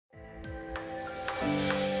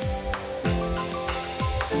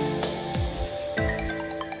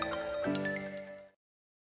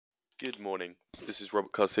morning. This is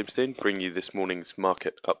Robert Kaars Sijpesteijn bringing you this morning's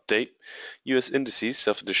market update. US indices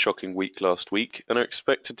suffered a shocking week last week and are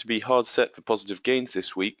expected to be hard set for positive gains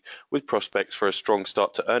this week, with prospects for a strong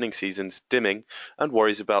start to earnings seasons dimming and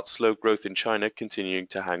worries about slow growth in China continuing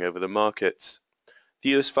to hang over the markets.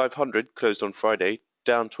 The US 500 closed on Friday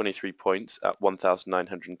down 23 points at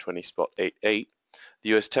 1,920.88.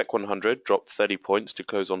 The US Tech 100 dropped 30 points to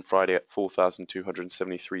close on Friday at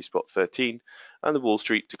 4,273.13, and the Wall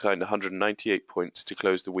Street declined 198 points to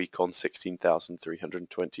close the week on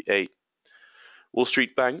 16,328. Wall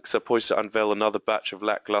Street banks are poised to unveil another batch of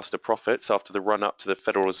lackluster profits after the run-up to the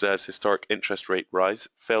Federal Reserve's historic interest rate rise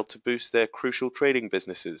failed to boost their crucial trading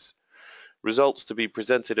businesses. Results to be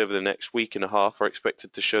presented over the next week and a half are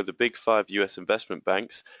expected to show the big five US investment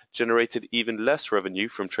banks generated even less revenue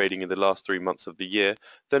from trading in the last 3 months of the year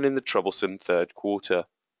than in the troublesome third quarter.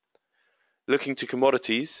 Looking to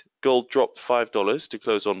commodities, gold dropped $5 to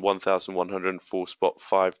close on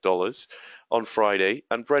 $1,104.5 on Friday,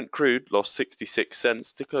 and Brent crude lost 66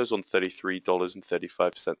 cents to close on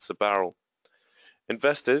 $33.35 a barrel.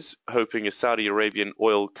 Investors, hoping a Saudi Arabian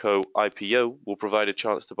Oil Co. IPO will provide a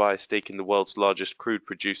chance to buy a stake in the world's largest crude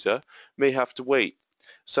producer, may have to wait.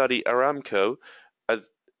 Saudi Aramco, as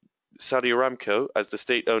the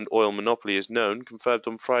state-owned oil monopoly is known, confirmed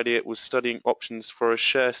on Friday it was studying options for a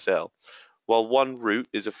share sale. While one route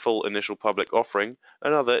is a full initial public offering,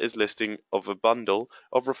 another is listing of a bundle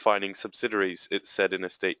of refining subsidiaries, it said in a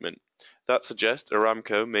statement. That suggests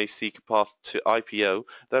Aramco may seek a path to IPO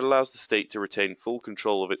that allows the state to retain full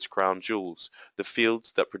control of its crown jewels, the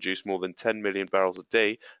fields that produce more than 10 million barrels a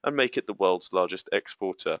day and make it the world's largest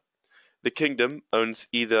exporter. The kingdom owns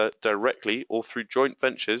either directly or through joint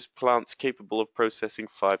ventures plants capable of processing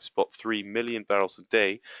 5.3 million barrels a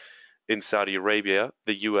day in Saudi Arabia,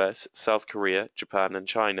 the US, South Korea, Japan and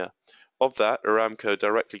China. Of that, Aramco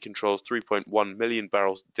directly controls 3.1 million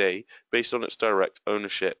barrels a day based on its direct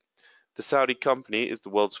ownership. The Saudi company is the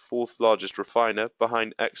world's fourth largest refiner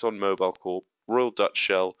behind ExxonMobil Corp, Royal Dutch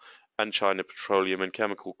Shell and China Petroleum and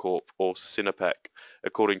Chemical Corp, or Sinopec,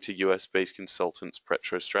 according to US-based consultants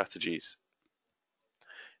PetroStrategies.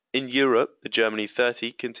 In Europe, the Germany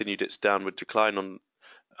 30 continued its downward decline on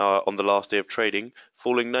the last day of trading,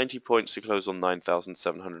 falling 90 points to close on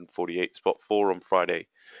 9,748.4 on Friday,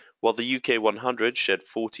 while the UK 100 shed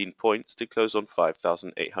 14 points to close on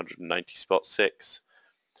 5,890.6.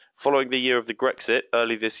 Following the year of the Brexit,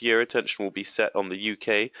 early this year attention will be set on the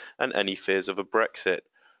UK and any fears of a Brexit.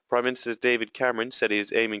 Prime Minister David Cameron said he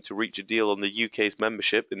is aiming to reach a deal on the UK's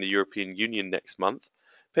membership in the European Union next month,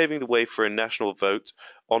 paving the way for a national vote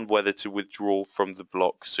on whether to withdraw from the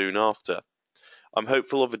bloc soon after. I'm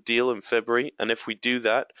hopeful of a deal in February, and if we do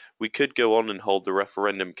that, we could go on and hold the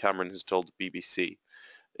referendum, Cameron has told the BBC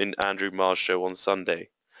in Andrew Marr's show on Sunday.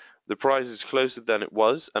 The prize is closer than it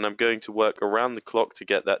was, and I'm going to work around the clock to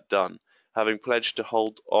get that done, having pledged to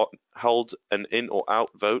hold an in or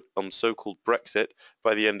out vote on so-called Brexit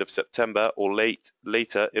by the end of September or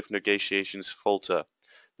later if negotiations falter.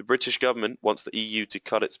 The British government wants the EU to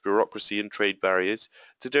cut its bureaucracy and trade barriers,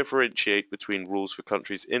 to differentiate between rules for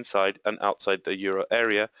countries inside and outside the euro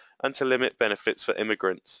area, and to limit benefits for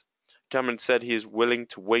immigrants. Cameron said he is willing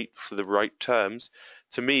to wait for the right terms.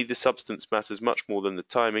 To me, the substance matters much more than the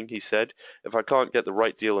timing, he said. If I can't get the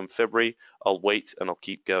right deal in February, I'll wait and I'll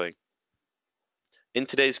keep going. In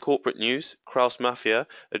today's corporate news, KraussMaffei,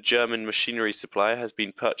 a German machinery supplier, has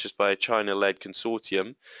been purchased by a China-led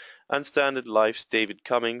consortium, and Standard Life's David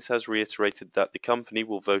Cummings has reiterated that the company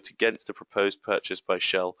will vote against the proposed purchase by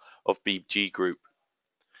Shell of BG Group.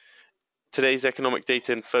 Today's economic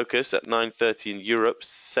data in focus at 9:30 in Europe,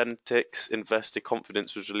 Centix investor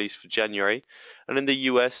confidence was released for January, and in the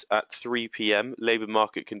US at 3 p.m. Labour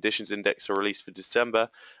Market Conditions Index are released for December,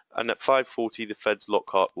 and at 5:40 the Fed's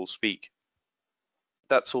Lockhart will speak.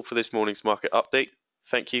 That's all for this morning's market update.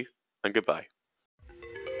 Thank you and goodbye.